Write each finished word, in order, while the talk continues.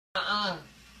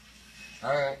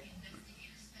Alright.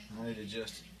 I need to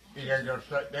adjust You gotta go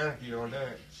straight down if you don't do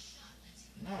it.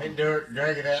 it. And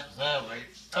drag it out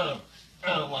sideways.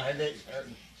 Oh, my neck's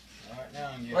hurting. Alright,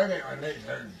 now I'm Wait a getting. minute, my neck's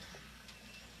hurting.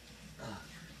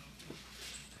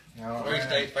 Three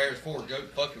State Fair's four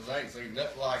goat fuckers. I ain't seen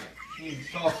nothing like it. You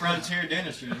saw Frontier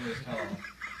Dentistry this time.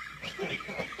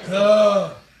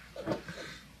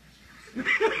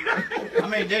 I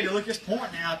mean, dude, look, it's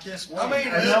pointing out this way. I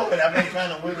mean, I know it. I've been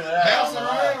trying to wiggle it out. Bounce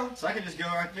around. So I can just go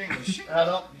right there and go, shoot. I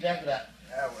don't jack it out.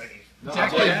 That way. No,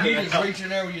 Jack, yeah. you just reaching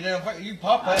there with you down. You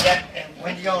pop I that. got, and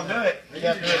when you gonna do it, you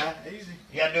gotta do it. Easy.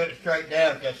 You gotta do it straight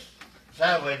down because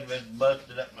sideways was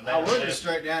busted up my neck. I would be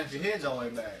straight down if your head's all the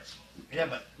way back. Yeah,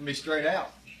 but It'd be straight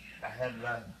out. I had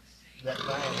that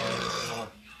thing on.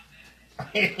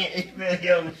 He's been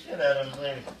yelling the shit out of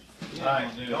him. Yeah,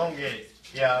 Alright, do it. don't get it.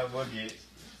 Yeah, I will get it.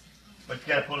 But you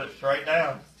gotta pull it straight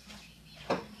down.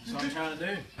 That's what I'm trying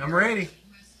to do. I'm ready.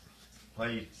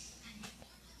 Please.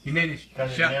 You need a Because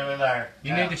it's shot. nearly there.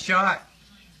 You need a shot.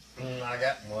 I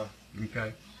got one.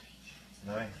 Okay.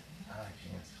 No, I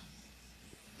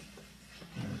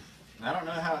I don't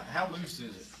know how loose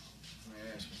is it. Let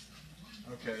me ask you.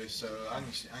 Okay, so I can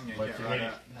can't. get But that you right need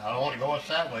out. it. I don't want to go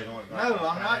sideways. I want to go No,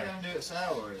 I'm not sideways. gonna do it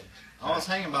sideways. I was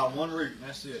hanging by one root, and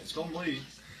that's it. It's gonna bleed.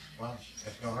 Well,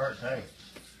 it's gonna hurt too.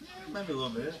 Yeah, maybe a little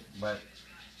bit. But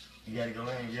you gotta go in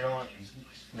and get on it.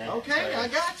 Snap Okay, it I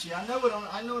fast. got you. I know what I'm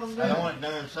doing. I don't want it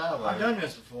done sideways. I've done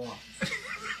this before.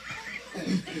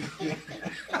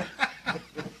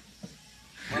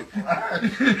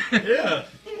 Yeah.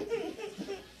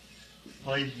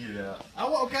 Please get it out.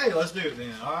 Oh, okay, let's do it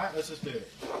then. All right, let's just do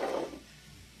it.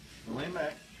 Lean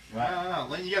back. Right.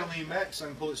 No, you gotta lean back so I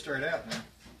can pull it straight out now.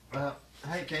 Well,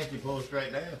 hey, can't you pull it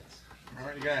straight down? All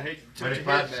right, you gotta tilt But your if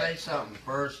I head say back. something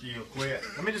first, you'll quit.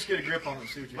 Let me just get a grip on it and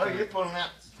see what you Well, think. you're pulling out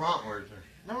frontwards.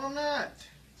 No, I'm not.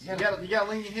 You You gotta,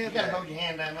 gotta lean your you head gotta back. hold your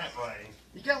hand down that way.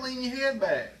 You gotta lean your head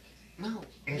back. No.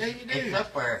 Yeah, you do. It's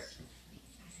up there.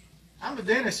 I'm a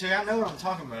dentist here. I know what I'm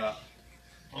talking about.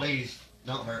 Please,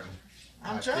 don't hurt me.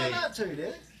 I'm I trying see. not to,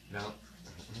 dude. No.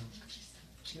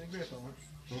 Just get a grip on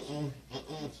Mm-mm.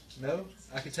 it. No,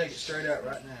 I can take it straight out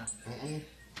right now. You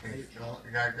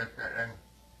gotta go straight down.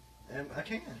 And I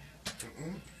can.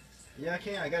 Mm-mm. Yeah, I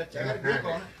can. I got a grip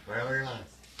on it. Well, you're not.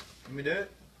 Let me do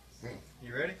it.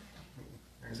 You ready?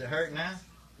 Is it hurting now?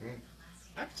 Mm.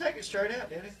 I can take it straight out,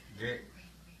 Daddy.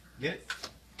 Get it.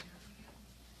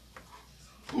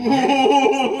 Ooh,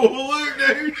 look,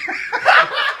 dude.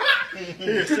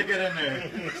 Here, stick it in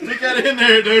there. Stick that in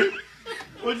there, dude.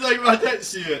 What do you think about that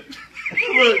shit?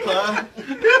 Look, Clyde.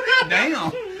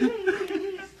 Damn.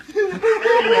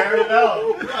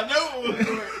 I know.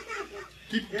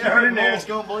 Keep it in there. It's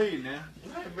gonna bleed now.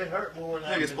 I've been hurt more than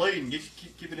Look, it's bleeding.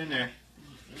 Keep it in there.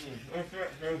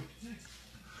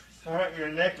 Alright, your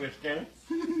necklace, Kenny.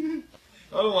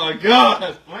 Oh my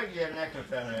God. Might get a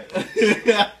necklace out of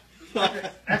it.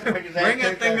 That's the biggest Bring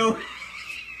that thing over.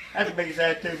 That's the biggest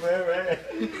attitude ever.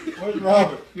 Where's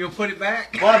Robert? You'll put it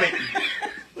back. Bobby,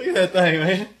 Look at that thing,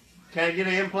 man. can I get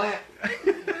an implant?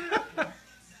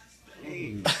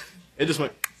 It just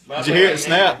went. Did you hear it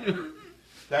snap?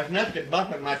 There's nothing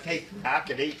bumping my teeth. I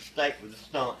could eat steak with the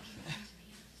stumps.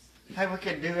 Hey, we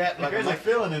could do that. Like There's a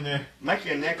filling in there. make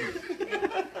you a necklace.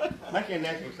 Make you a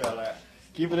necklace out of that.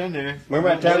 Keep it in there. Remember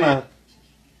that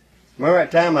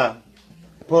time I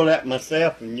pulled that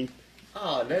myself and you.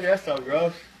 Oh, dude, that's so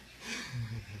gross.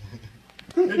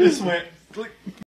 It just went. Click.